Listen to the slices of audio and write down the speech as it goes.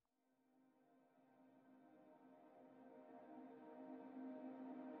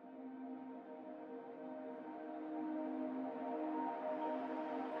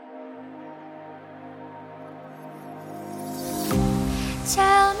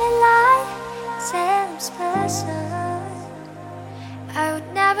me lie, say I'm special. I would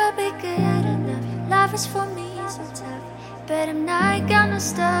never be good enough. Love is for me so tough, but I'm not gonna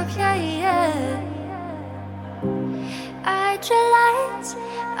stop, yeah, yeah. I draw lines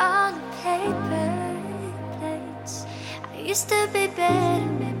on the paper plates. I used to be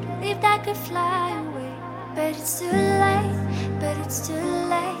better, man, believed I could fly away. But it's too late, but it's too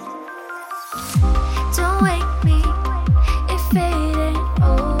late. Don't wake me if it ain't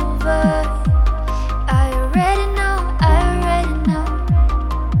over. I already know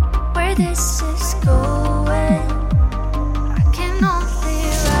where this is going. I can only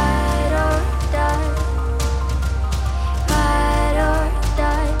ride or die, ride or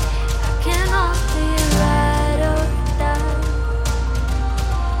die. I can only ride or die,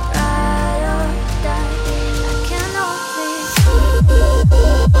 ride or die. I can only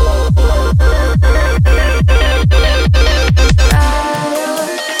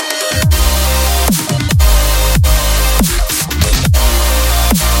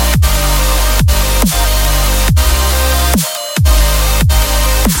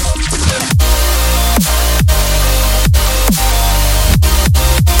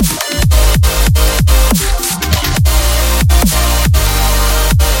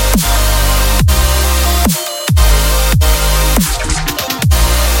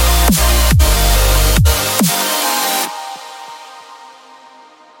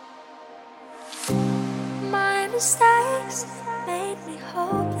mistakes made me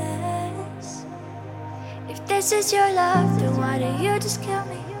hopeless. If this is your love, then why don't you just kill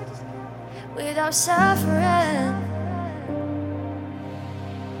me without suffering?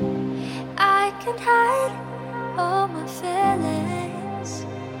 I can hide all my feelings.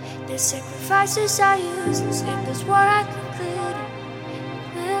 The sacrifices are useless. If this war I concluded,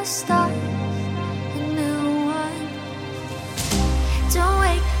 we'll start.